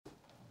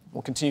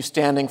We'll continue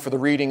standing for the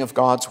reading of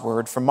God's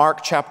word from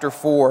Mark chapter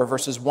 4,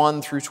 verses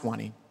 1 through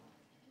 20.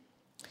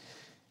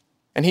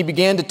 And he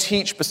began to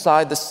teach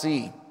beside the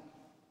sea,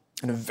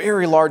 and a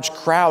very large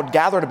crowd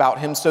gathered about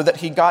him, so that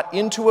he got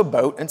into a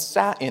boat and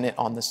sat in it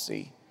on the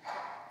sea.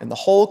 And the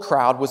whole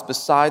crowd was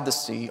beside the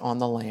sea on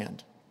the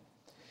land.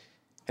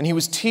 And he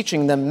was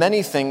teaching them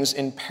many things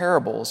in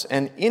parables,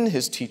 and in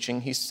his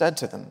teaching he said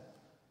to them,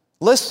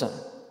 "Listen,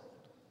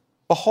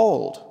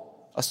 behold,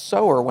 a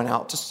sower went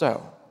out to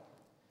sow.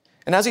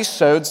 And as he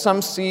sowed,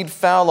 some seed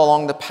fell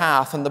along the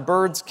path, and the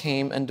birds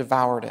came and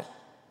devoured it.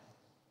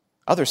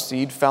 Other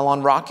seed fell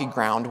on rocky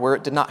ground where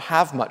it did not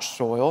have much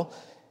soil,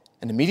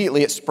 and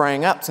immediately it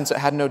sprang up, since it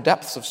had no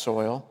depths of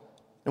soil.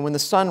 And when the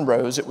sun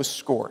rose, it was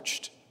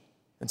scorched,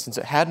 and since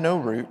it had no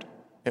root,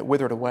 it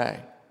withered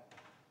away.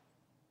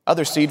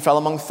 Other seed fell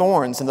among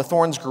thorns, and the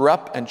thorns grew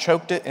up and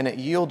choked it, and it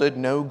yielded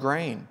no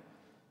grain.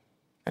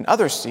 And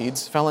other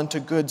seeds fell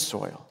into good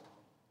soil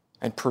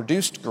and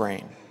produced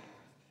grain,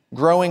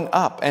 growing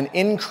up and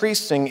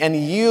increasing and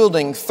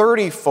yielding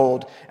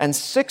 30-fold and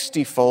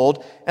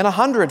 60-fold and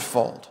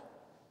 100-fold.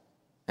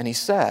 And he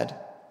said,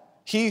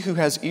 'He who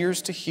has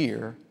ears to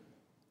hear,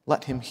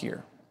 let him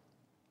hear.'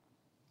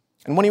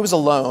 And when he was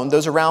alone,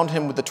 those around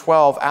him with the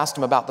 12 asked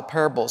him about the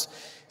parables.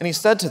 And he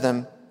said to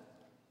them,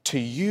 'To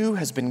you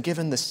has been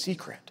given the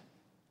secret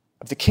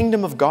of the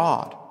kingdom of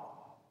God.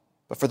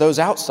 But for those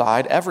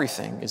outside,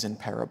 everything is in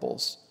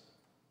parables,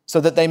 so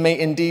that they may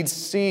indeed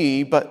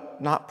see but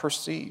not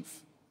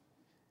perceive,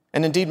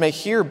 and indeed may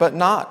hear but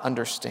not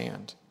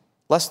understand,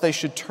 lest they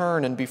should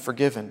turn and be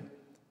forgiven.'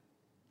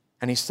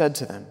 And he said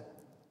to them,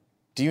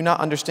 'Do you not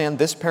understand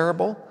this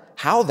parable?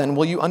 How then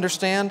will you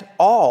understand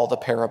all the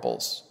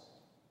parables?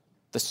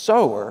 The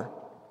sower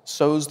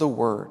sows the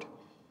word.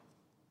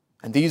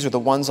 And these are the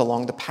ones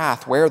along the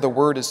path where the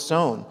word is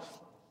sown.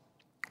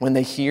 When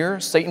they hear,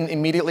 Satan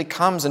immediately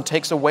comes and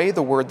takes away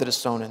the word that is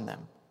sown in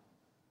them.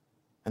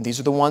 And these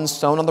are the ones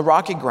sown on the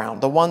rocky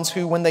ground, the ones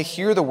who, when they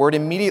hear the word,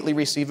 immediately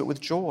receive it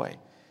with joy.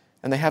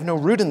 And they have no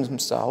root in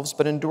themselves,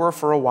 but endure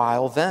for a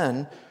while.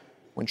 Then,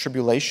 when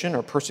tribulation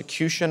or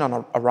persecution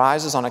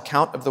arises on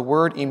account of the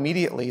word,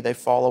 immediately they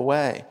fall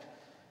away.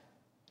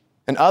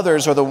 And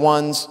others are the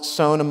ones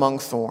sown among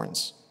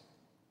thorns.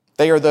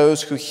 They are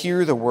those who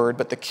hear the word,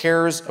 but the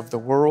cares of the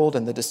world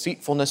and the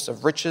deceitfulness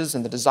of riches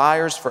and the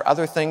desires for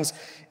other things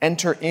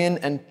enter in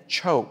and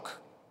choke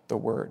the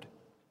word,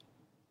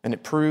 and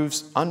it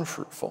proves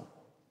unfruitful.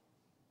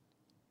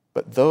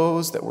 But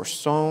those that were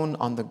sown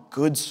on the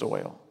good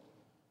soil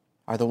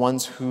are the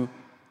ones who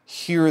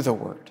hear the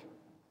word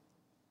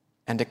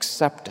and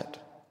accept it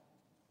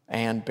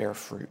and bear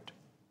fruit,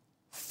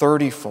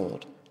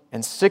 30-fold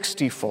and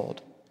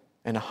 60-fold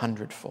and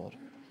 100-fold.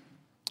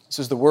 This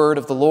is the word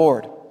of the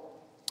Lord.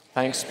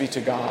 Thanks be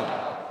to God.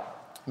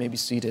 You may be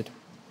seated.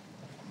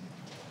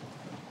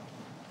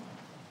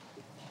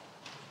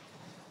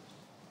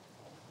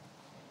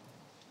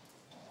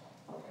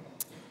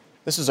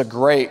 This is a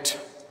great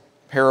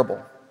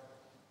parable,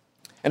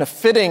 and a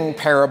fitting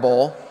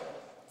parable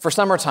for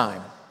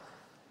summertime.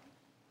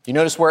 You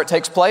notice where it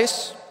takes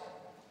place?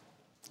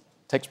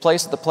 It takes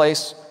place at the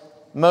place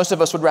most of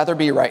us would rather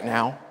be right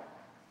now,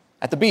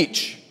 at the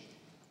beach,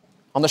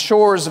 on the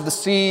shores of the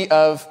Sea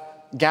of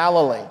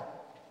Galilee.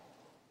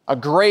 A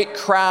great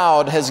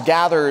crowd has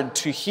gathered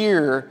to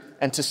hear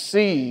and to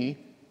see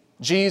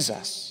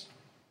Jesus.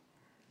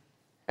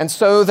 And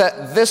so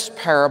that this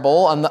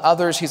parable and the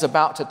others he's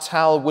about to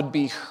tell would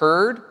be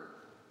heard,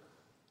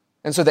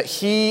 and so that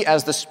he,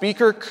 as the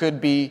speaker, could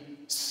be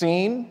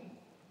seen,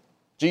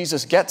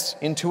 Jesus gets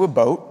into a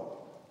boat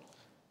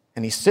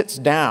and he sits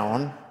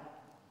down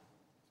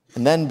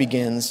and then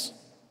begins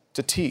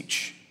to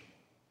teach.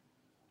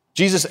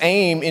 Jesus'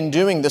 aim in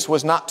doing this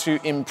was not to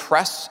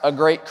impress a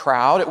great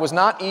crowd. It was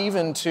not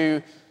even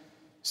to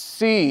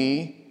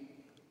see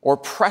or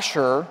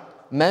pressure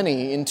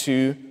many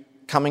into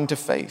coming to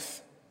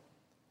faith.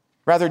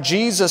 Rather,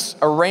 Jesus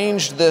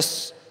arranged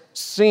this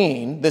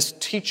scene, this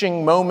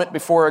teaching moment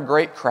before a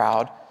great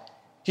crowd.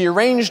 He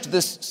arranged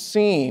this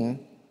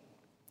scene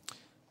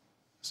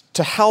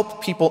to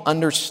help people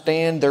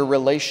understand their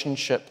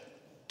relationship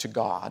to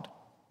God,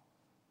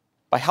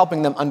 by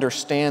helping them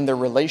understand their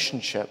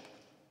relationship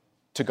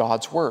to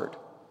God's word.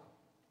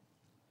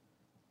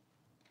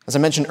 As I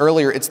mentioned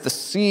earlier, it's the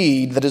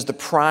seed that is the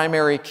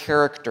primary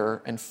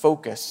character and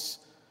focus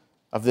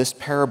of this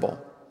parable.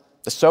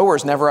 The sower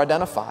is never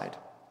identified.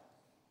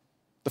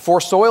 The 4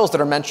 soils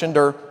that are mentioned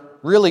are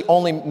really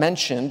only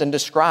mentioned and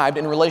described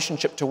in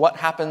relationship to what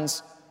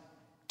happens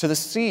to the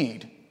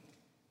seed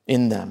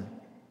in them.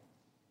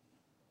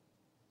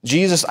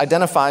 Jesus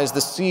identifies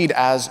the seed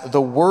as the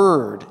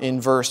word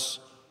in verse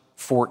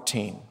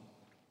 14.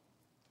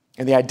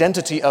 And the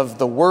identity of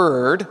the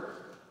word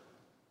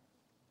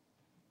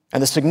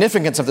and the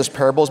significance of this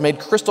parable is made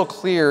crystal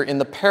clear in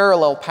the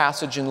parallel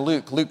passage in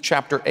Luke. Luke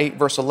chapter 8,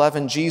 verse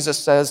 11, Jesus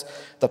says,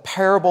 "The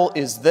parable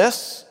is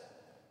this: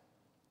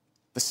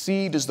 the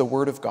seed is the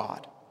word of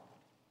God."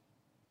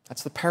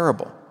 That's the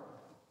parable.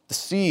 The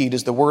seed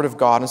is the word of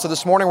God. And so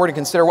this morning we're going to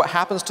consider what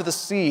happens to the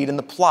seed in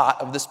the plot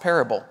of this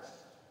parable.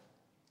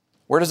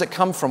 Where does it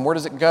come from? Where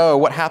does it go?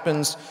 What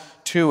happens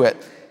to it?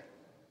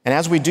 And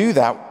as we do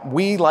that,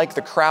 we, like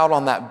the crowd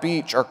on that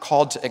beach, are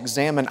called to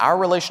examine our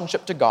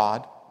relationship to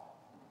God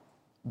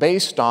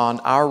based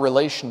on our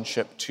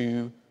relationship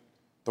to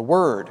the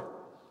Word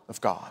of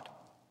God.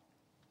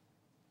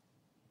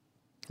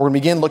 We're going to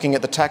begin looking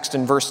at the text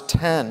in verse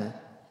 10,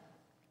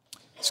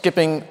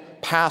 skipping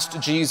past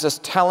Jesus'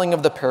 telling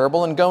of the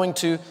parable and going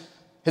to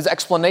his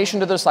explanation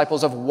to the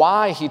disciples of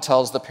why he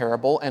tells the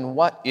parable and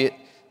what it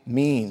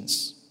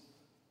means.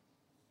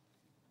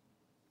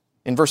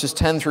 In verses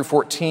 10 through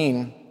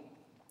 14,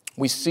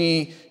 we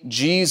see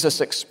Jesus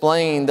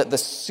explain that the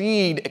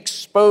seed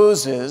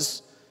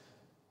exposes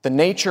the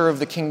nature of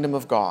the kingdom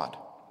of God.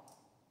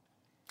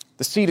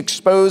 The seed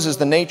exposes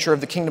the nature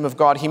of the kingdom of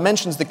God. He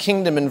mentions the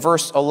kingdom in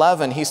verse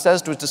 11. He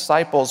says to his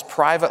disciples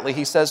privately,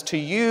 he says, "To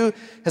you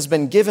has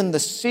been given the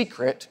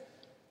secret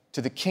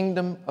to the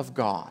kingdom of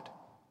God."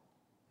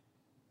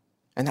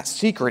 And that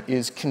secret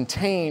is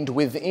contained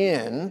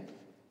within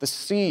the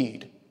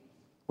seed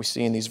we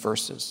see in these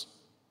verses.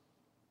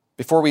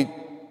 Before we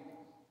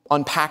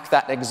unpack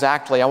that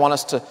exactly, I want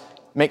us to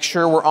make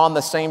sure we're on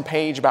the same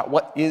page about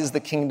what is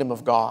the kingdom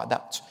of God.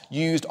 That's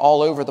used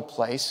all over the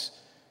place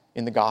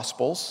in the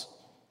Gospels.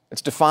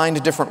 It's defined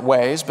in different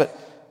ways, but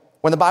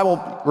when the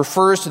Bible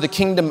refers to the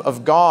kingdom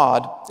of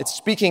God, it's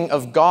speaking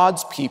of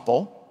God's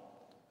people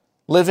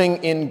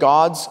living in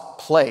God's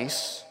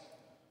place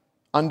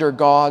under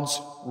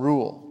God's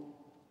rule.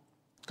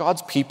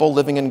 God's people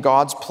living in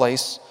God's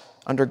place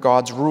under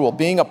God's rule.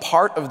 Being a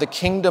part of the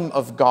kingdom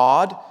of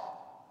God,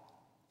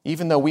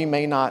 even though we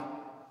may not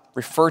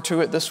refer to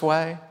it this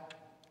way,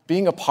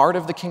 being a part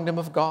of the kingdom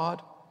of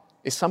God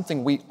is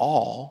something we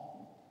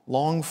all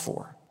long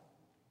for.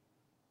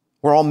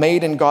 We're all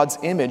made in God's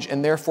image,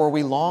 and therefore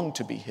we long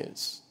to be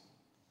His.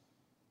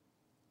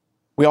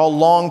 We all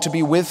long to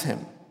be with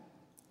Him.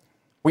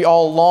 We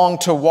all long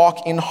to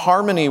walk in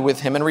harmony with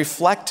Him and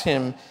reflect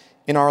Him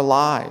in our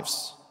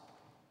lives.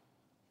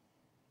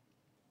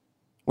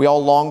 We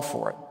all long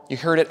for it. You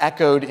heard it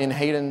echoed in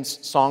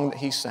Hayden's song that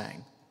he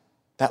sang.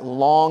 That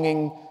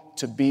longing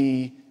to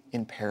be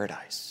in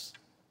paradise.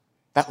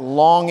 That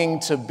longing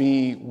to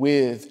be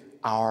with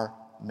our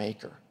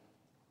Maker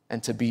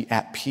and to be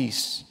at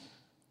peace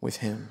with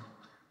Him.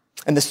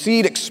 And the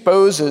seed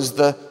exposes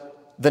the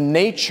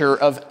nature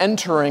of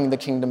entering the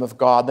kingdom of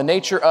God, the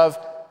nature of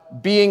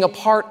being a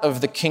part of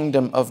the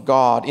kingdom of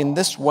God in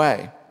this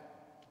way.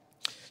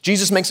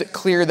 Jesus makes it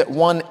clear that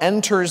one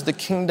enters the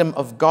kingdom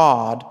of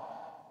God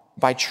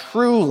by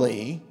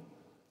truly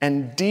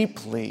and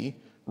deeply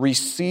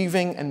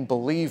receiving and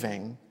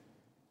believing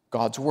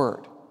God's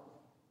word.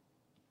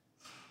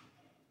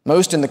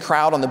 Most in the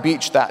crowd on the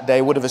beach that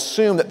day would have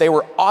assumed that they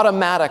were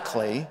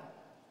automatically,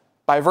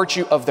 by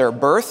virtue of their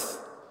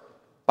birth,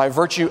 by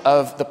virtue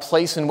of the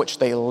place in which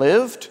they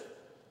lived,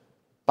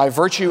 by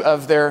virtue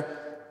of their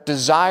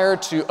desire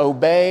to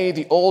obey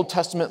the Old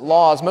Testament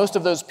laws, most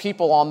of those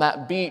people on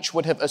that beach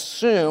would have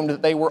assumed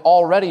that they were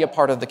already a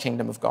part of the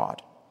kingdom of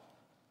God.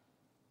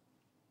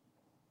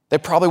 They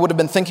probably would have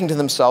been thinking to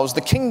themselves,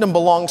 the kingdom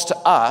belongs to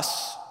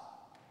us.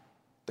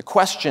 The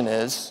question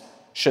is,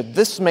 should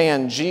this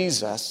man,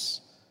 Jesus,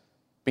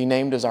 be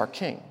named as our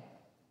king?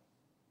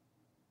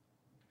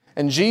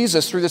 And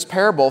Jesus, through this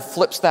parable,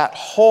 flips that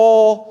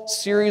whole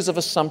series of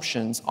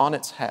assumptions on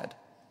its head.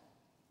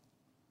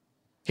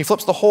 He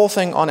flips the whole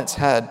thing on its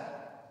head.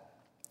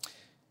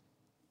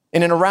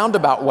 And in a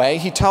roundabout way,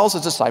 he tells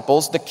his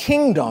disciples, the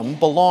kingdom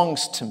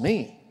belongs to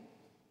me.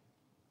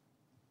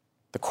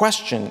 The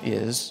question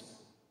is,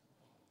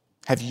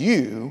 have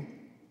you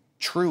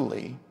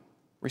truly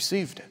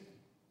received it?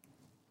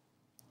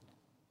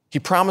 He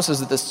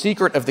promises that the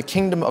secret of the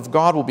kingdom of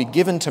God will be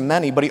given to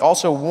many, but he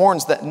also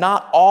warns that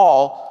not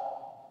all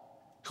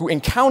who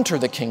encounter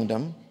the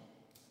kingdom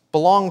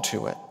belong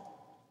to it.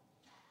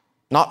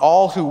 Not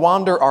all who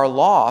wander are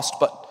lost,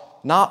 but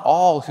not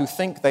all who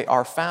think they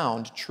are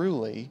found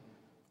truly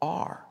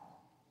are.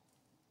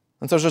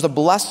 And so there's a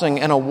blessing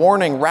and a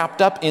warning wrapped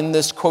up in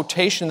this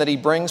quotation that he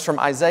brings from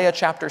Isaiah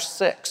chapter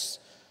 6,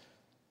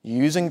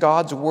 using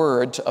God's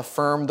word to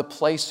affirm the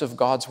place of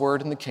God's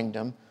word in the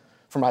kingdom.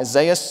 From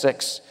Isaiah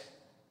 6,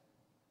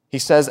 he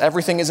says,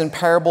 everything is in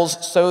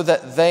parables so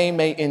that they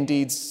may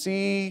indeed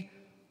see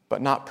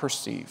but not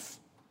perceive,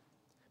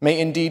 may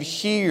indeed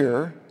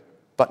hear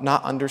but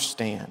not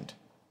understand,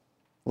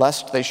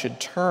 lest they should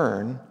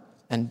turn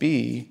and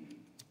be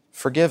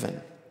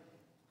forgiven.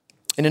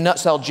 In a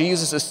nutshell,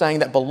 Jesus is saying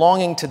that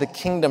belonging to the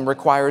kingdom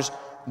requires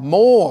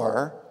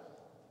more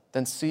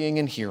than seeing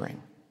and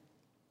hearing.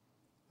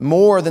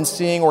 More than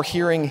seeing or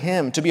hearing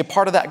him. To be a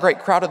part of that great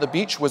crowd at the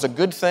beach was a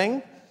good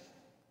thing,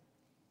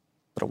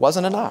 but it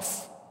wasn't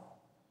enough.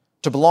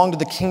 To belong to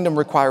the kingdom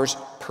requires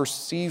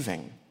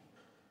perceiving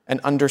and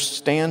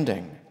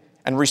understanding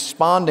and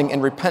responding in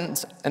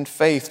repentance and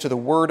faith to the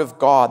word of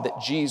God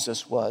that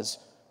Jesus was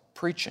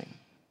preaching.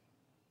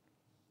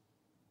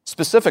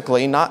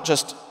 Specifically, not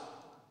just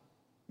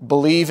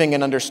believing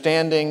and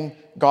understanding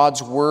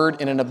God's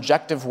word in an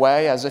objective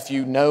way, as if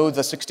you know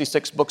the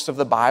 66 books of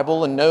the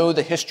Bible and know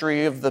the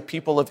history of the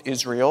people of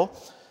Israel,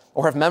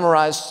 or have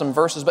memorized some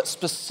verses, but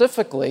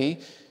specifically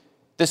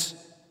this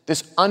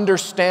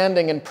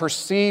understanding and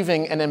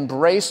perceiving and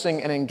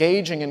embracing and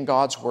engaging in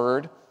God's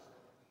word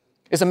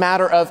is a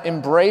matter of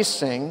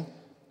embracing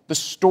the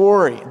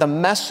story, the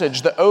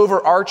message, the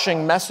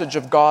overarching message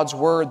of God's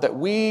word, that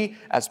we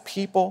as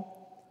people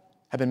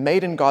have been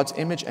made in God's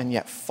image and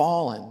yet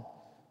fallen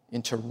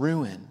into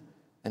ruin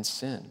and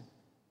sin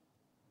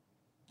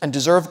and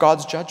deserve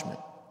God's judgment.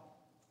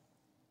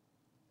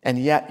 And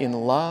yet in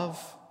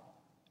love,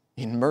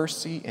 in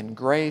mercy, in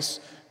grace,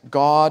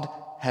 God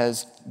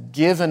has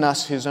given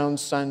us his own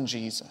Son,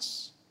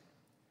 Jesus,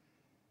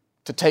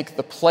 to take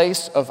the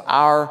place of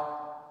our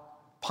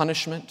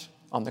punishment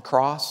on the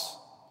cross,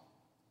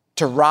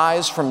 to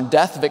rise from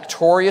death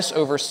victorious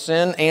over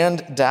sin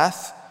and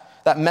death.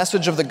 That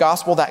message of the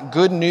gospel, that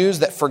good news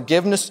that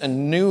forgiveness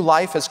and new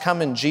life has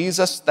come in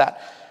Jesus, that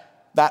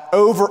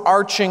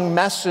overarching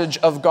message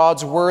of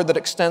God's word that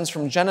extends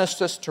from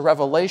Genesis to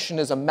Revelation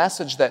is a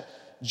message that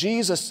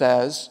Jesus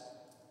says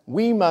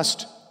we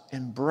must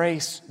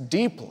embrace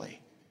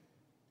deeply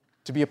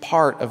to be a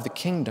part of the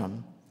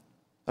kingdom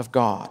of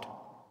God.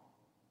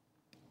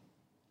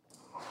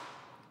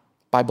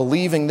 By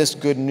believing this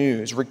good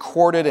news,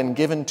 recorded and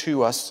given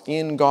to us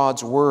in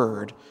God's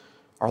word,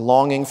 our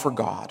longing for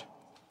God,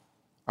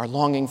 our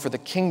longing for the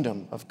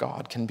kingdom of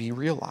God can be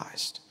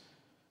realized.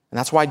 And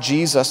that's why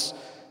Jesus,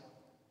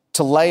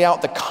 to lay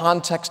out the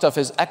context of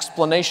his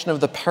explanation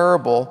of the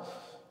parable,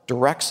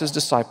 directs his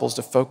disciples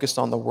to focus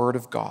on the word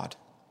of God.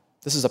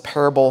 This is a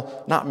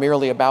parable not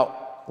merely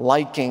about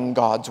liking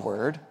God's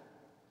word.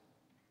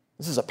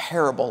 This is a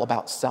parable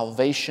about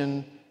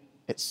salvation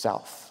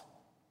itself.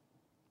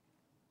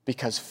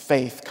 Because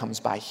faith comes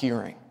by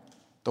hearing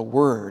the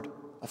word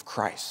of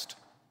Christ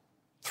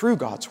through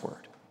God's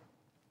word.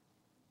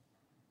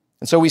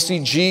 And so we see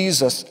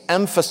Jesus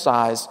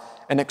emphasize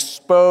and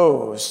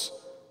expose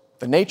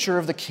the nature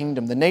of the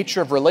kingdom, the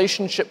nature of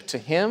relationship to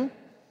him,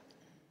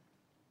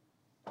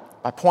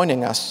 by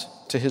pointing us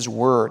to his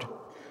word.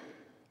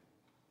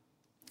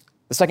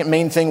 The second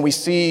main thing we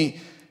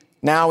see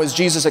now as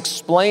Jesus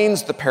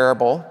explains the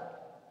parable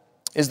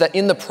is that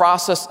in the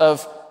process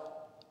of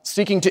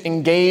seeking to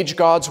engage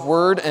God's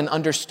word and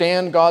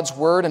understand God's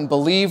word and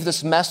believe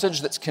this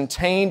message that's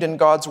contained in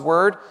God's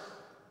word,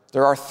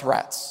 there are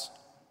threats.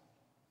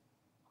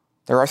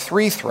 There are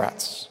 3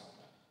 threats.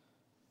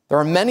 There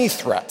are many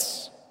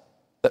threats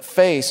that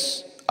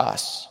face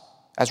us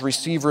as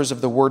receivers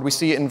of the word. We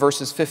see it in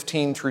verses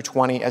 15 through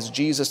 20 as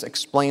Jesus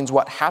explains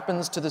what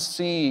happens to the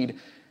seed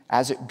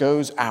as it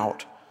goes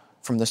out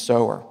from the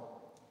sower.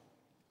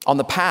 On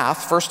the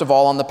path, first of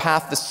all, on the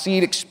path, the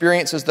seed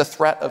experiences the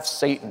threat of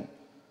Satan.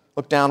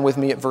 Look down with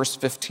me at verse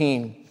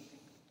 15.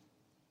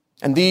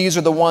 And these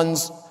are the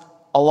ones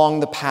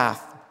along the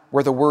path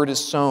where the word is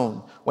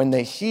sown. When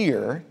they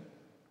hear,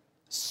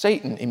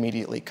 Satan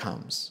immediately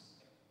comes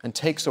and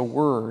takes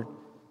away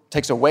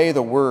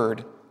the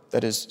word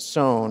that is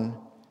sown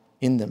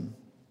in them.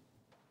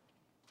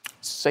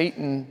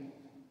 Satan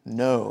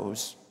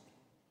knows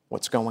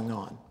what's going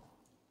on.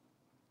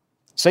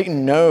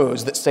 Satan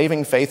knows that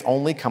saving faith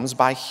only comes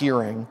by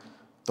hearing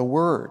the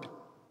word.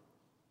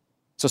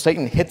 So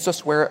Satan hits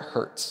us where it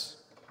hurts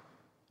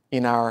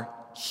in our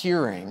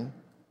hearing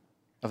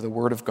of the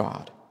word of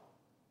God.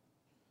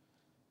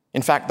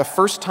 In fact, the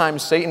first time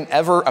Satan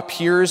ever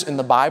appears in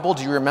the Bible,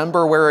 do you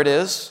remember where it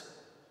is?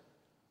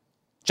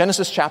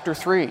 Genesis chapter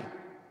 3,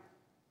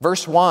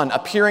 verse 1,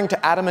 appearing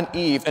to Adam and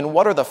Eve. And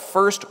what are the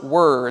first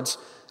words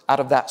out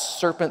of that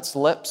serpent's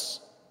lips?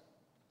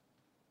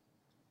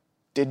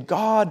 Did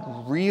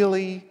God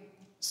really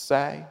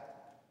say,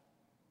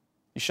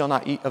 "You shall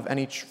not eat of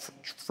any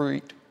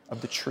fruit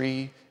of the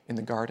tree in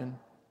the garden"?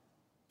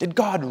 Did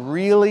God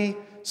really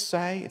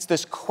say? It's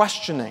this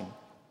questioning,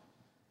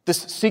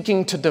 this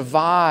seeking to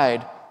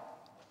divide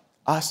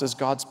us as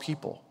God's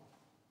people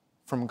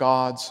from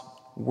God's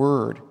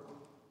word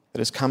that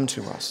has come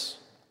to us.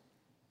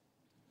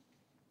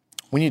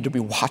 We need to be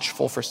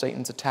watchful for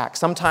Satan's attack.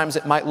 Sometimes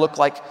it might look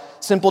like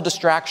simple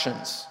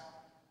distractions,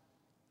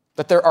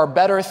 that there are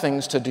better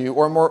things to do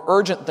or more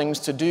urgent things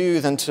to do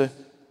than to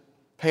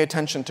pay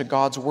attention to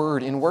God's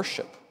word in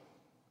worship,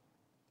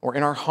 or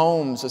in our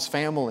homes as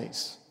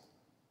families,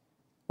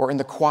 or in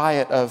the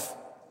quiet of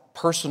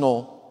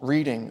personal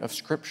reading of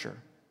Scripture.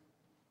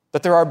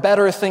 That there are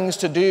better things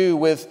to do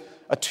with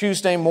a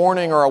Tuesday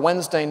morning or a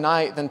Wednesday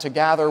night than to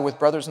gather with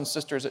brothers and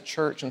sisters at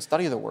church and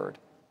study the Word.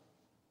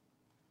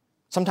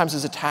 Sometimes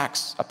his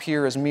attacks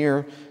appear as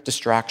mere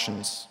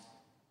distractions.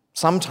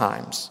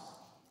 Sometimes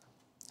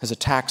his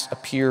attacks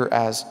appear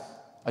as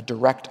a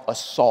direct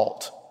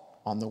assault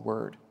on the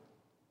Word,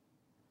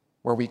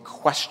 where we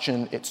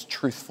question its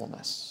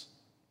truthfulness,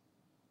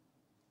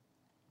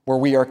 where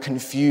we are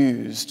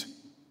confused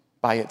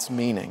by its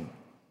meaning.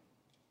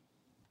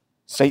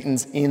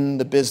 Satan's in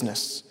the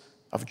business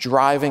of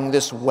driving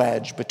this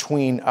wedge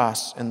between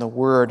us and the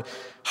Word.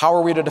 How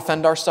are we to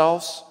defend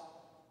ourselves?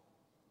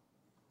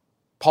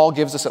 Paul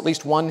gives us at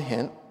least one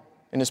hint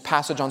in his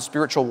passage on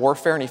spiritual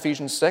warfare in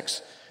Ephesians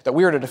 6, that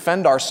we are to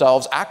defend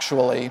ourselves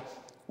actually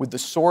with the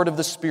sword of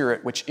the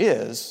Spirit, which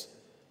is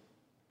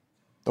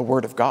the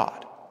Word of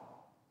God.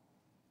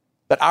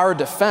 That our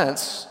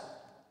defense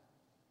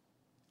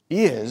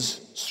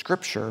is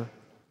Scripture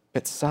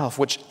itself,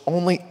 which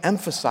only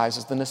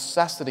emphasizes the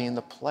necessity and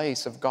the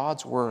place of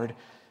God's Word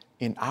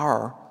in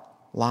our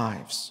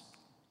lives.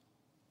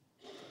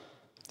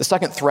 The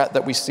second threat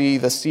that we see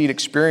the seed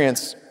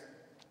experience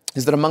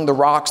is that among the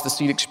rocks, the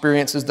seed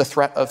experiences the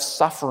threat of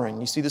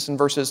suffering. You see this in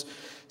verses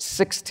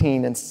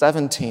 16 and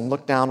 17.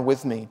 Look down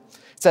with me.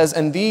 It says,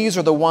 "And these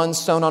are the ones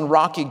sown on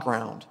rocky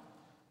ground,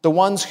 the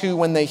ones who,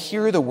 when they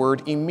hear the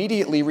word,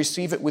 immediately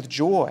receive it with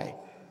joy.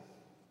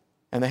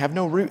 And they have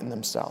no root in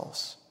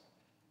themselves.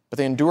 But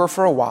they endure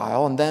for a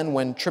while, and then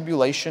when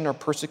tribulation or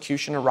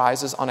persecution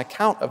arises on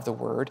account of the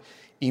word,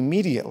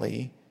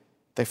 immediately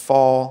they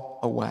fall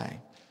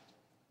away."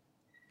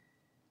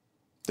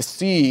 The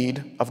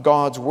seed of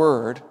God's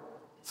word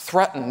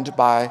threatened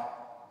by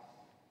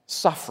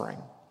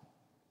suffering.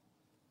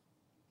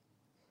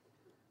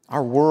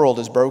 Our world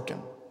is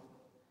broken.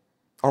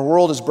 Our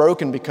world is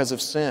broken because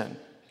of sin.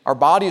 Our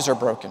bodies are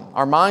broken.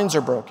 Our minds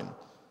are broken.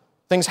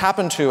 Things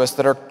happen to us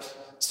that are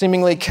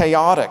seemingly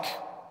chaotic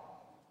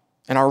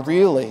and are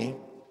really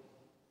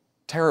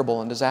terrible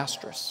and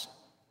disastrous.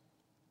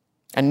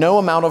 And no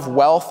amount of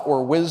wealth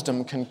or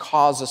wisdom can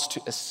cause us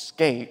to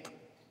escape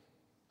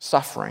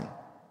suffering.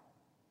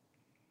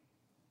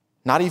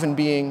 Not even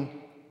being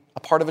a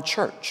part of a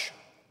church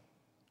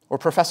or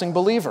professing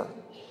believer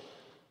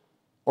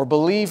or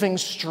believing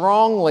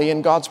strongly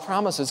in God's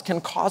promises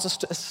can cause us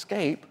to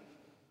escape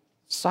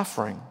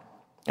suffering.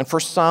 And for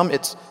some,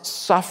 it's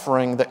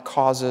suffering that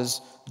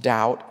causes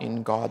doubt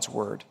in God's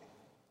word.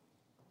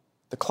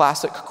 The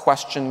classic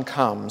question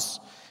comes,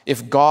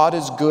 if God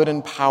is good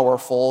and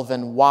powerful,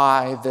 then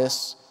why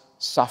this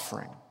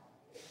suffering?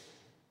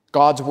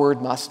 God's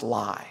word must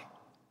lie,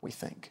 we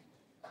think.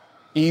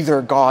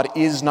 Either God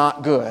is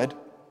not good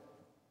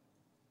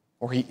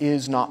or he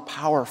is not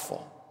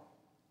powerful.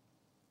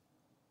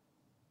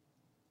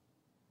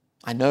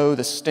 I know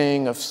the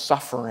sting of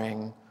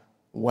suffering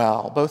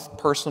well, both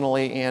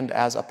personally and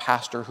as a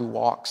pastor who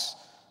walks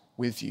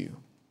with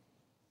you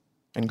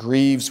and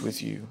grieves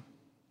with you,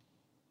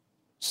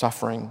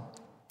 suffering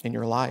in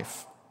your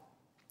life.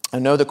 I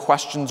know the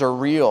questions are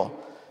real.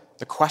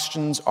 The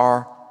questions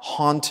are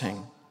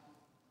haunting.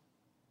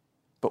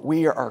 But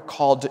we are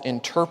called to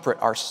interpret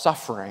our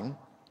suffering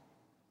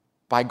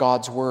by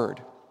God's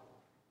word,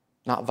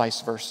 not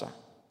vice versa.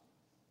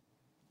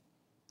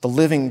 The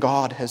living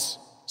God has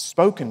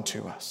spoken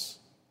to us.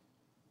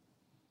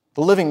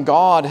 The living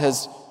God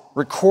has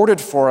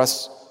recorded for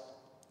us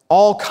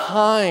all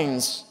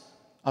kinds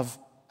of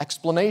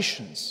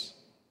explanations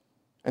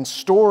and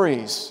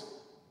stories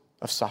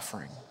of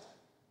suffering.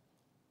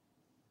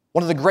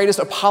 One of the greatest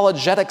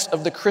apologetics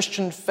of the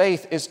Christian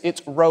faith is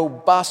its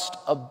robust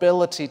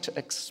ability to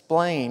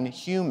explain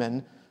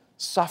human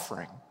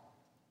suffering.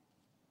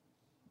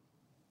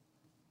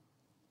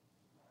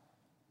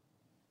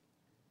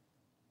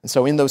 And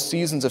so in those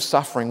seasons of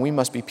suffering, we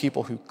must be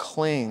people who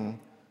cling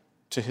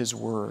to his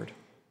word,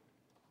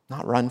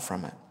 not run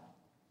from it.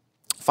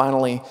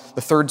 Finally,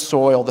 the third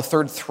soil, the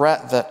third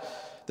threat that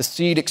the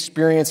seed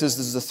experiences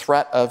is the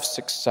threat of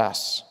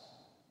success.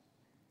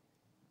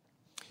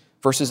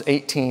 Verses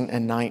 18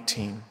 and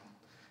 19.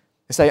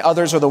 They say,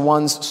 "Others are the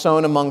ones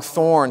sown among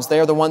thorns. They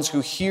are the ones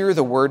who hear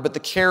the word, but the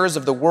cares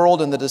of the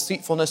world and the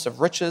deceitfulness of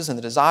riches and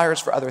the desires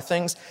for other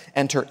things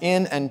enter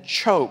in and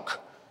choke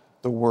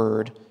the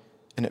word,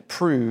 and it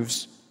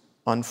proves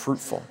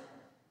unfruitful."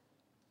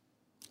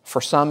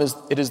 For some,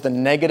 it is the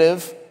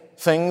negative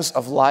things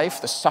of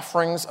life, the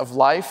sufferings of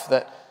life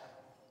that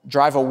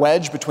drive a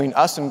wedge between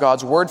us and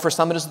God's word. For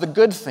some, it is the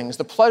good things,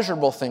 the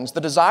pleasurable things,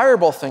 the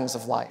desirable things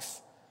of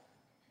life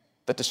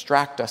that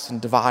distract us and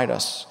divide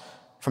us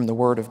from the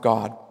word of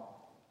God.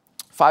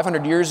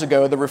 500 years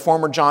ago, the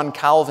reformer John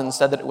Calvin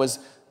said that it was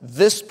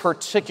this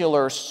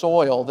particular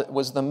soil that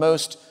was the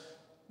most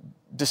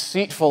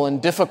deceitful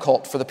and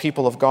difficult for the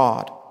people of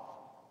God.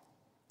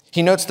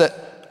 He notes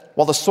that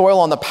while the soil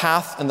on the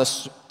path and the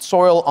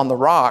soil on the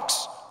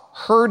rocks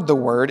heard the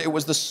word, it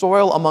was the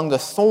soil among the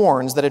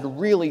thorns that had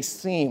really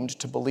seemed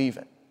to believe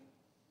it,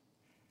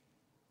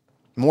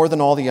 more than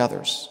all the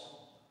others.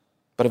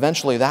 But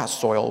eventually that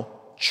soil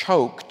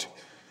choked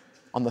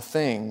on the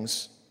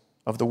things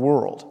of the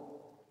world,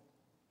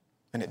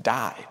 and it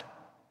died.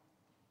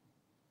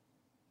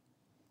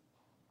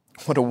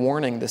 What a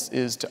warning this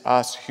is to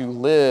us who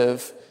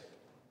live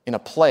in a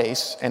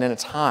place and in a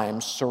time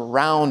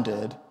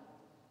surrounded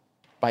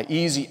by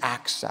easy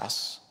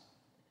access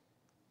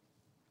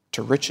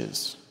to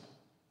riches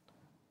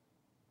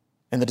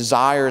and the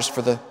desires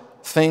for the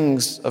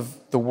things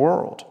of the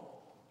world.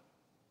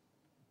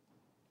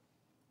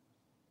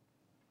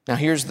 Now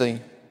here's the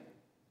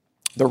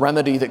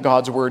remedy that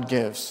God's word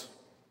gives.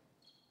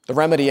 The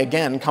remedy,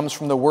 again, comes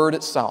from the word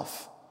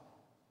itself.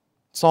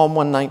 Psalm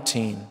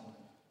 119,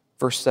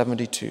 verse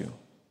 72.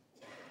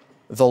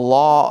 the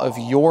law of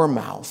your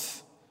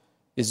mouth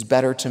is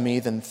better to me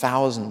than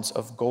thousands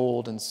of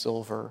gold and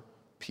silver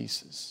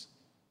pieces.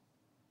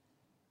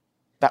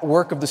 That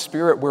work of the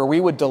Spirit where we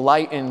would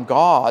delight in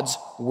God's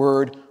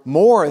word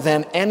more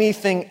than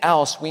anything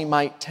else we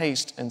might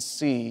taste and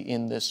see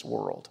in this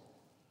world.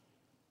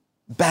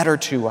 Better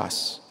to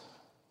us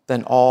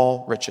than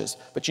all riches.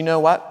 But you know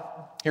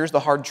what? Here's the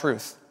hard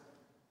truth.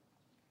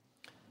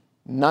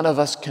 None of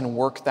us can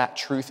work that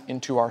truth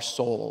into our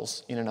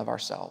souls in and of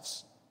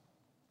ourselves.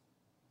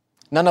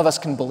 None of us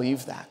can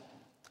believe that.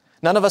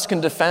 None of us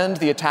can defend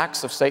the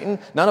attacks of Satan.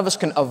 None of us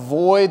can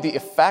avoid the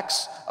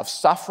effects of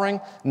suffering.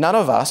 None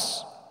of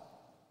us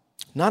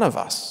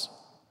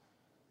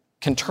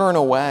can turn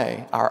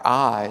away our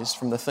eyes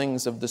from the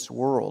things of this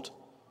world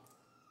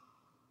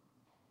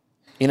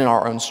in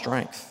our own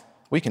strength.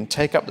 We can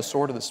take up the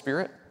sword of the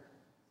Spirit.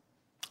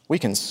 We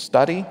can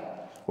study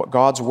what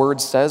God's word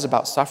says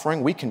about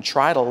suffering. We can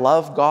try to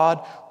love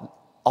God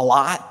a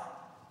lot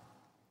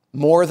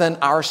more than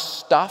our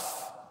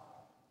stuff.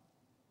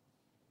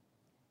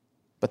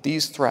 But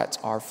these threats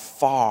are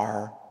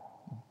far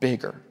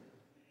bigger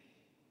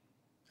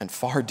and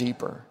far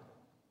deeper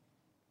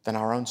than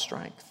our own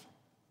strength.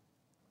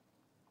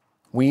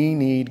 We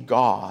need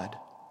God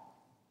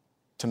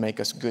to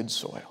make us good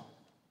soil.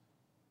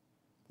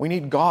 We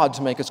need God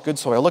to make us good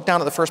soil. Look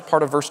down at the first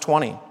part of verse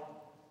 20. It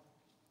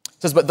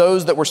says, "But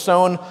those that were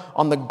sown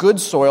on the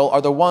good soil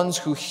are the ones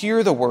who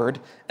hear the word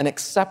and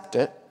accept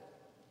it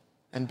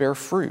and bear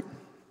fruit."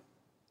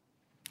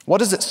 What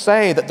does it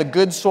say that the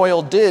good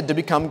soil did to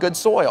become good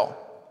soil?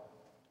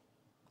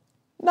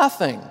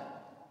 Nothing.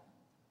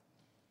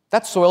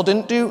 That soil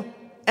didn't do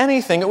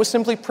anything. It was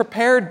simply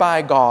prepared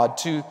by God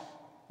to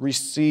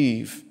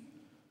receive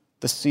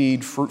the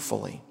seed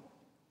fruitfully.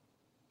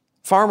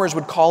 Farmers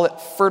would call it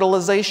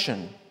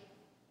fertilization.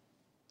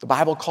 The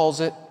Bible calls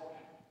it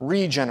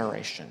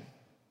regeneration.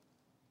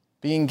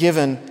 Being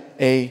given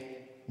a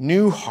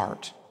new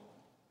heart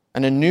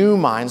and a new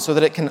mind so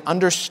that it can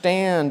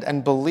understand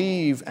and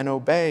believe and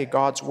obey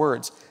God's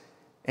words.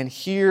 And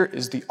here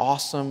is the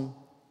awesome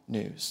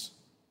news.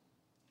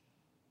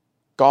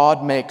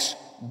 God makes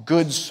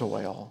good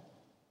soil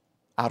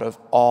out of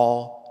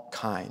all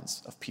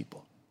kinds of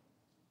people.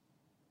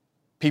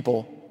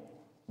 People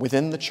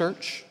within the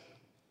church,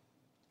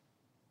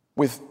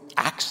 with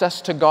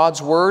access to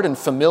God's word and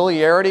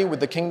familiarity with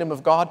the kingdom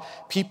of God,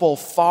 people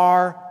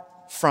far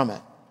from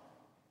it.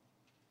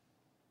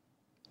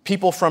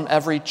 People from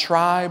every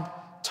tribe,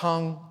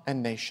 tongue,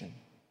 and nation.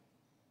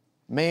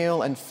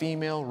 Male and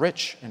female,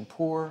 rich and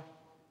poor.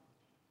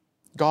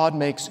 God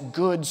makes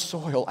good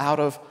soil out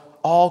of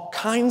all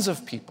kinds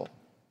of people.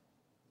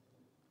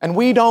 And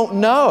we don't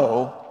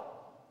know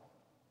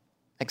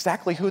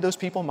exactly who those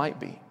people might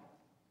be.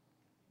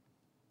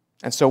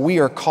 And so we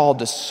are called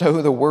to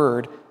sow the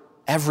word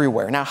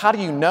everywhere. Now, how do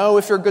you know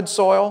if you're good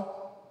soil?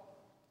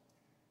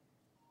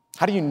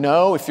 How do you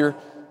know if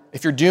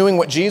you're doing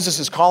what Jesus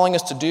is calling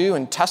us to do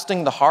and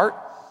testing the heart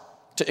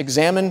to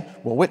examine,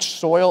 well, which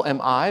soil am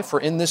I? For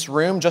in this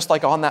room, just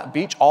like on that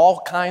beach,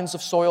 all kinds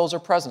of soils are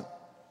present.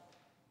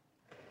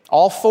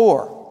 All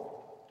four,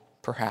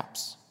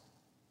 perhaps.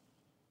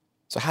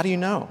 So how do you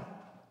know?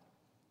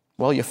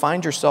 Well, you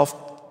find yourself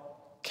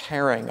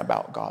caring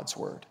about God's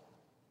word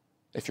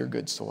if you're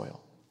good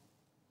soil.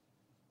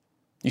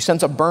 You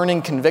sense a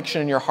burning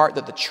conviction in your heart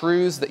that the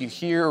truths that you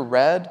hear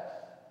read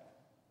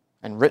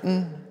and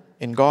written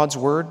in God's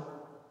word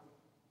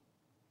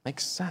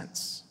makes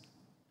sense.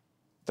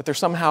 That they're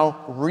somehow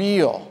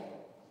real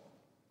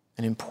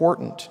and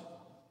important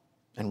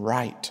and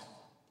right.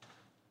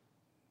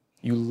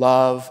 You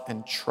love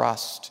and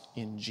trust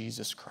in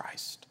Jesus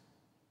Christ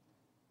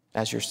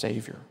as your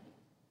Savior.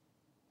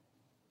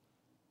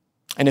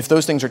 And if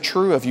those things are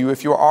true of you,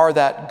 if you are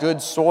that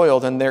good soil,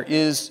 then there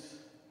is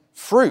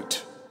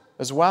fruit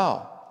as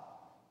well.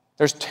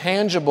 There's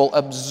tangible,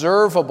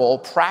 observable,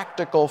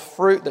 practical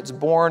fruit that's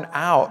born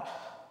out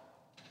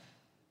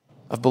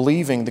of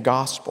believing the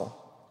gospel.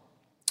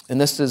 And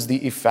this is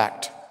the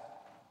effect,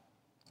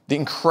 the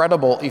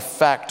incredible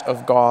effect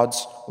of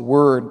God's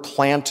word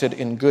planted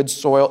in good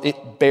soil.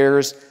 It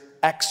bears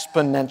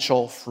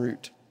exponential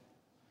fruit.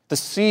 The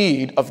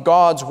seed of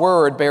God's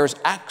word bears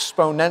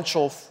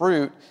exponential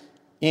fruit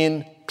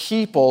in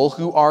people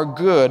who are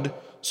good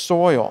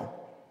soil.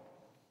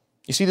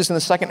 You see this in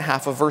the second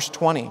half of verse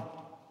 20.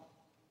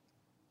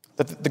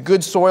 That the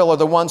good soil are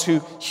the ones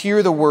who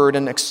hear the word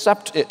and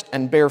accept it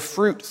and bear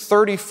fruit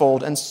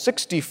 30-fold and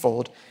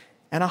 60-fold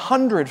and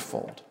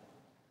 100-fold.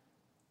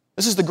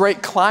 This is the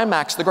great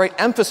climax, the great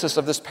emphasis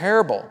of this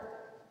parable.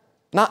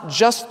 Not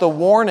just the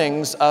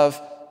warnings of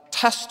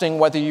testing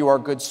whether you are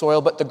good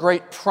soil, but the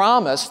great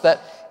promise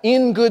that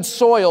in good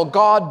soil,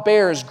 God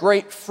bears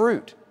great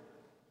fruit.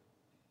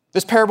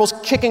 This parable's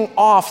kicking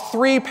off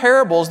 3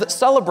 parables that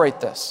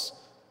celebrate this.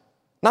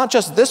 Not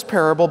just this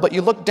parable, but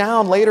you look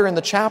down later in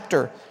the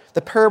chapter,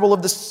 the parable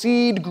of the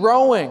seed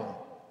growing,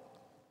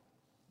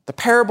 the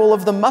parable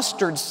of the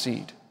mustard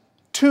seed.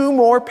 2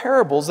 more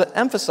parables that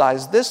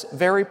emphasize this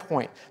very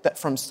point, that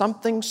from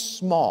something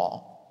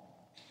small,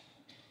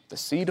 the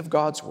seed of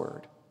God's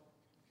word,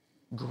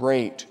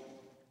 great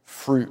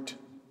fruit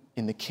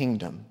in the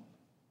kingdom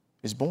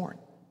is born.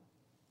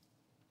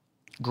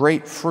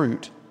 Great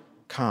fruit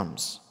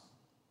comes.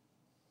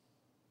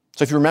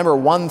 So if you remember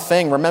one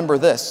thing, remember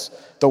this: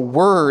 the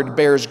word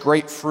bears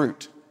great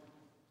fruit,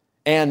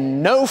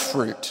 and no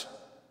fruit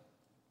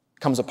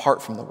comes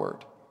apart from the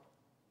word.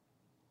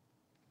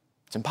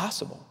 It's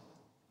impossible.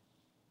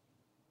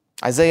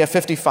 Isaiah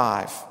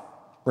 55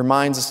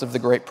 reminds us of the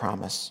great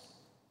promise.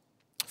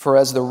 For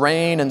as the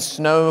rain and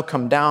snow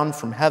come down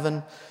from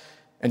heaven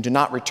and do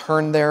not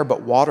return there,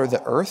 but water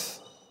the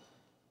earth,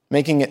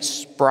 making it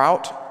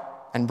sprout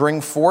and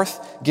bring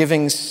forth,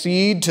 giving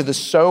seed to the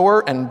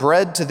sower and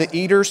bread to the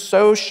eater,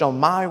 so shall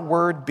my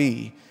word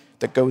be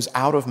that goes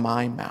out of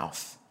my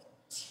mouth.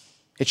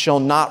 It shall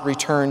not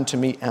return to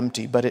me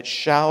empty, but it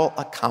shall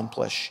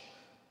accomplish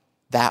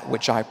that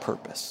which I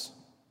purpose,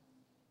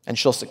 and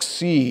shall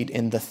succeed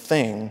in the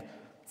thing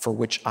for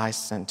which I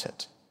sent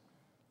it.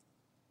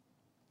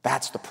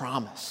 That's the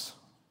promise.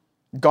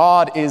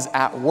 God is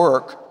at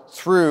work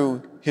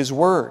through his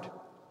word.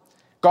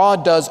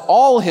 God does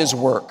all his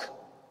work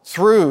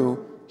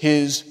through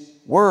his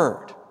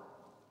word.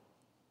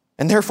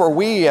 And therefore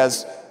we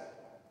as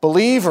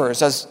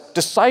believers, as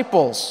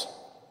disciples,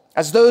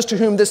 as those to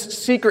whom this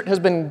secret has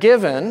been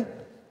given,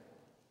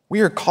 we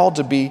are called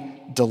to be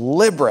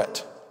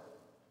deliberate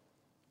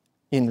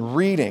in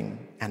reading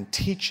and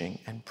teaching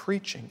and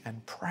preaching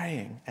and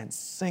praying and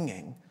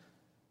singing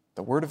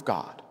the word of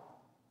God,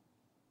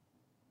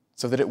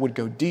 so that it would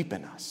go deep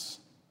in us,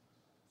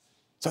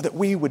 so that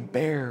we would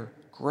bear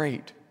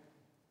great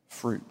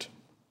fruit.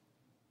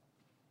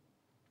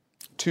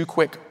 Two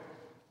quick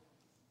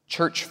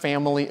church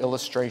family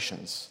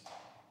illustrations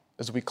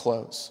as we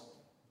close.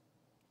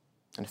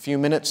 In a few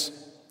minutes,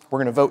 we're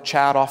going to vote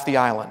Chad off the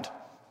island.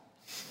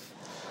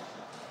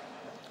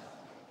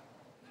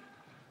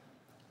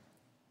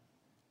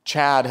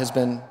 Chad has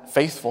been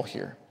faithful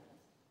here.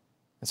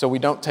 And so we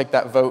don't take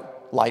that vote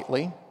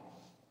lightly.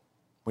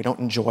 We don't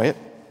enjoy it.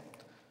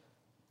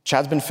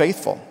 Chad's been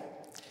faithful.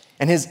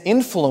 And his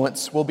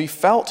influence will be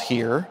felt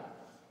here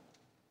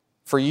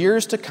for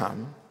years to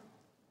come,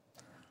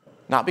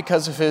 not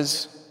because of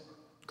his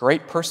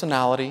great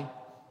personality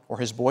or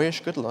his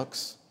boyish good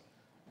looks,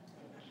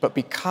 but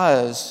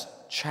because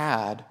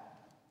Chad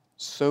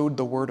sowed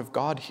the word of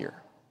God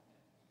here.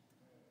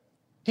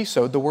 He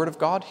sowed the word of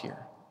God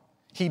here.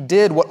 He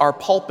did what our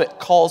pulpit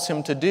calls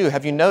him to do.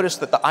 Have you noticed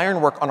that the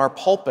ironwork on our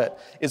pulpit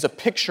is a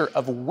picture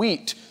of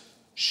wheat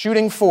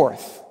shooting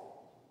forth?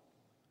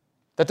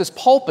 That this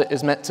pulpit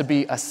is meant to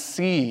be a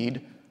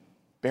seed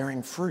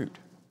bearing fruit.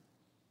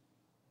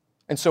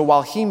 And so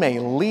while he may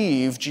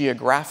leave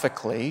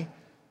geographically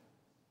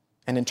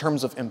and in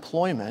terms of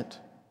employment,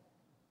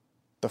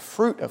 the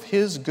fruit of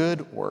his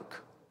good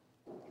work,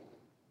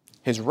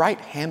 his right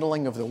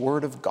handling of the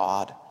word of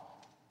God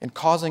and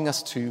causing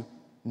us to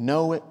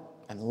know it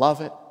and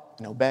love it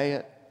and obey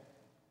it,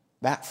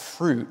 that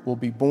fruit will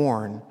be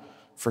borne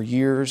for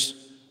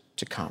years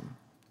to come.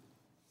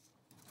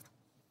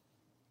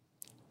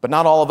 But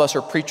not all of us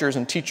are preachers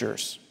and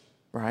teachers,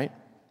 right?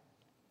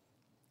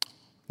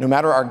 No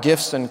matter our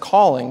gifts and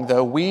calling,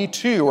 though, we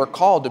too are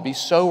called to be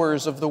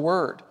sowers of the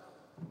word.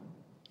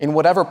 In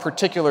whatever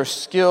particular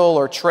skill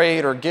or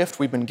trade or gift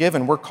we've been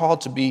given, we're called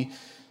to be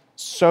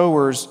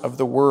sowers of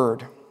the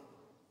word.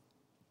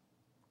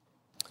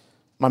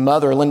 My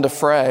mother, Linda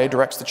Frey,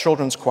 directs the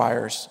children's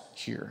choirs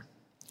here.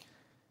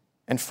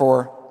 And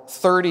for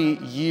 30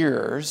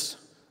 years,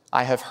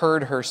 I have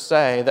heard her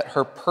say that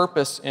her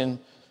purpose in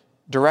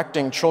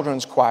directing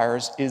children's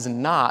choirs is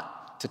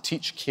not to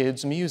teach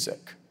kids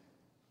music.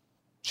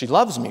 She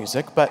loves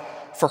music,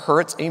 but for her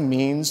it's a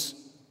means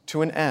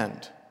to an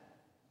end.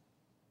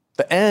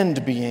 The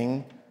end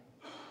being,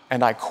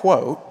 and I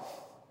quote,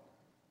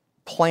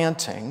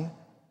 planting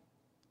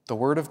the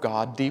word of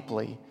God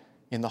deeply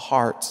in the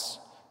hearts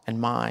and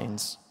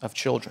minds of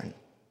children.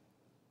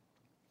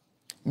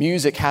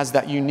 Music has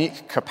that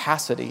unique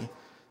capacity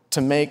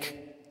to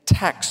make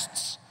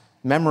texts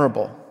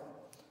memorable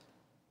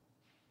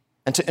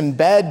and to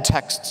embed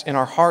texts in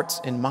our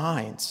hearts and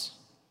minds.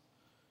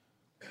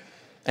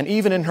 And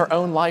even in her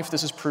own life,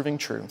 this is proving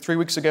true. 3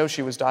 weeks ago,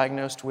 she was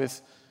diagnosed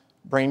with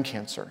brain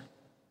cancer.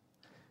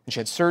 And she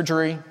had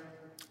surgery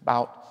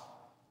about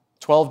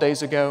 12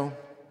 days ago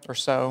or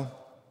so.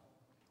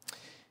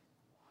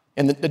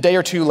 And the day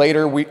or two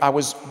later, I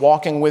was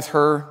walking with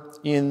her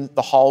in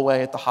the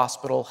hallway at the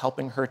hospital,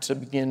 helping her to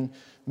begin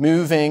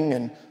moving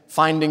and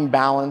finding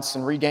balance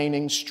and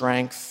regaining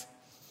strength.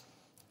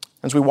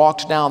 As we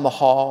walked down the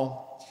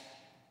hall,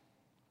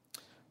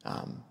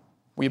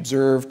 we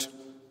observed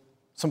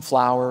some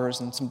flowers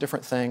and some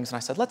different things, and I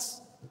said,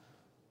 let's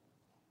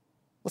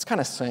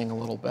kind of sing a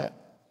little bit.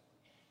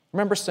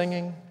 Remember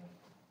singing?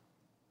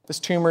 This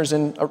tumor is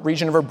in a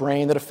region of her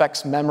brain that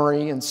affects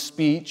memory and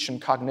speech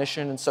and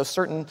cognition, and so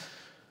certain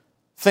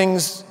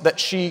things that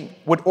she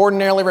would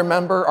ordinarily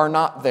remember are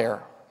not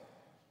there.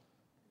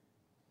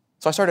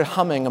 So I started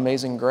humming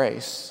Amazing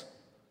Grace,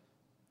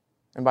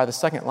 and by the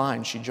second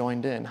line, she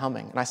joined in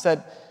humming. And I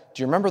said,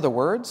 "Do you remember the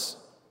words?"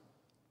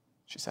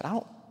 She said,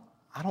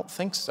 I don't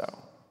think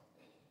so.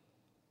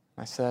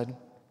 I said,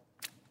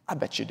 "I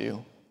bet you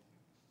do."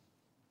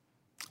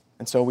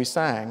 And so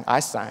I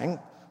sang,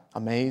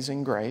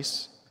 "Amazing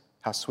Grace,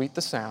 how sweet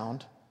the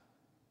sound,"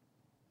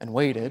 and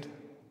waited,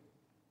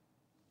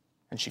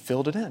 and she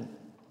filled it in,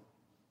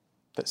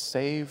 that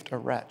saved a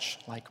wretch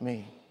like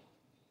me.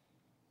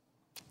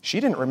 She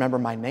didn't remember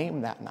my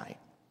name that night,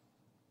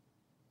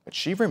 but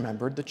she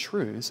remembered the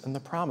truths and the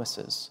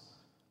promises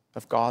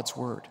of God's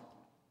word.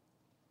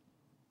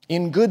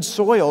 In good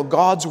soil,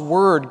 God's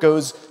word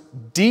goes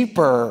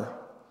deeper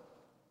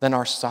than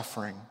our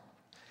suffering.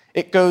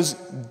 It goes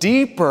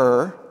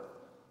deeper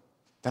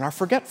than our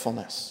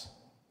forgetfulness.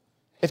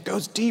 It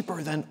goes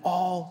deeper than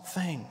all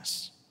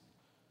things.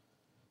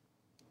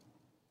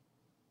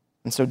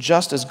 And so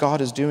just as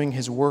God is doing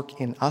his work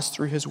in us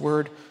through his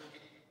word,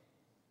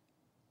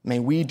 may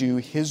we do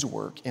his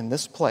work in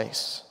this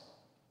place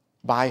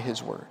by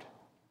his word,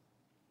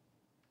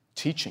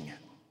 teaching it,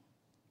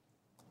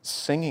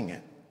 singing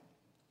it,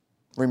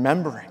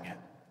 remembering it,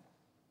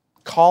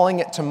 calling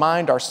it to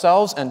mind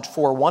ourselves and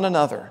for one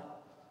another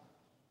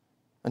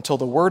until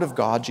the word of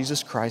God,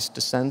 Jesus Christ,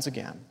 descends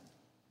again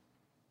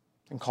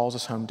and calls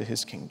us home to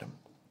his kingdom.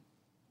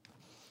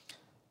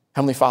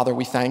 Heavenly Father,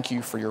 we thank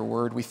you for your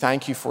word. We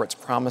thank you for its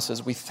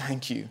promises. We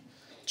thank you,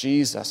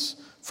 Jesus,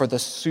 for the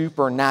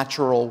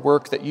supernatural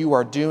work that you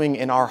are doing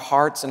in our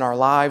hearts and our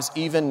lives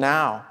even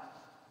now,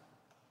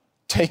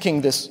 taking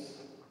this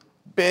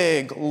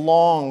big,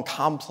 long,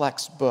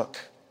 complex book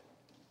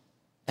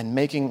and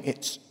making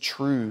its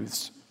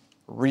truths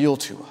real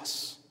to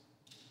us.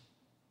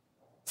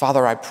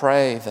 Father, I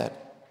pray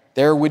that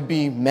there would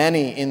be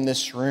many in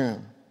this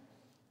room,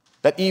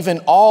 that even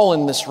all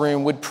in this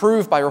room would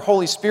prove by your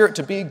Holy Spirit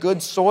to be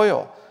good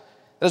soil.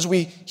 As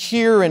we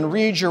hear and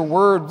read your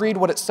word, read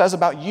what it says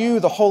about you,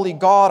 the holy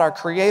God, our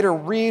Creator,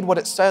 read what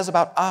it says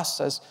about us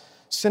as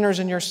sinners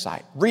in your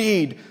sight.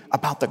 Read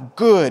about the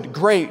good,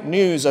 great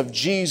news of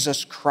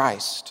Jesus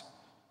Christ,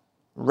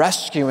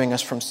 rescuing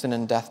us from sin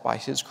and death by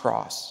his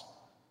cross.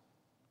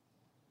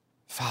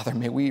 Father,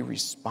 may we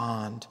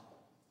respond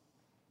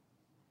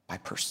by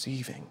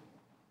perceiving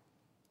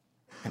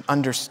and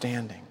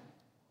understanding,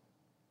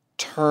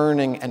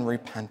 turning and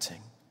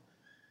repenting,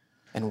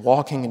 and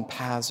walking in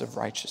paths of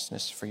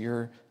righteousness for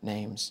your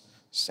name's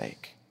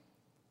sake.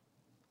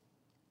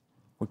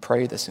 We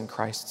pray this in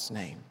Christ's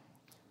name.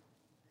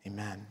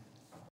 Amen.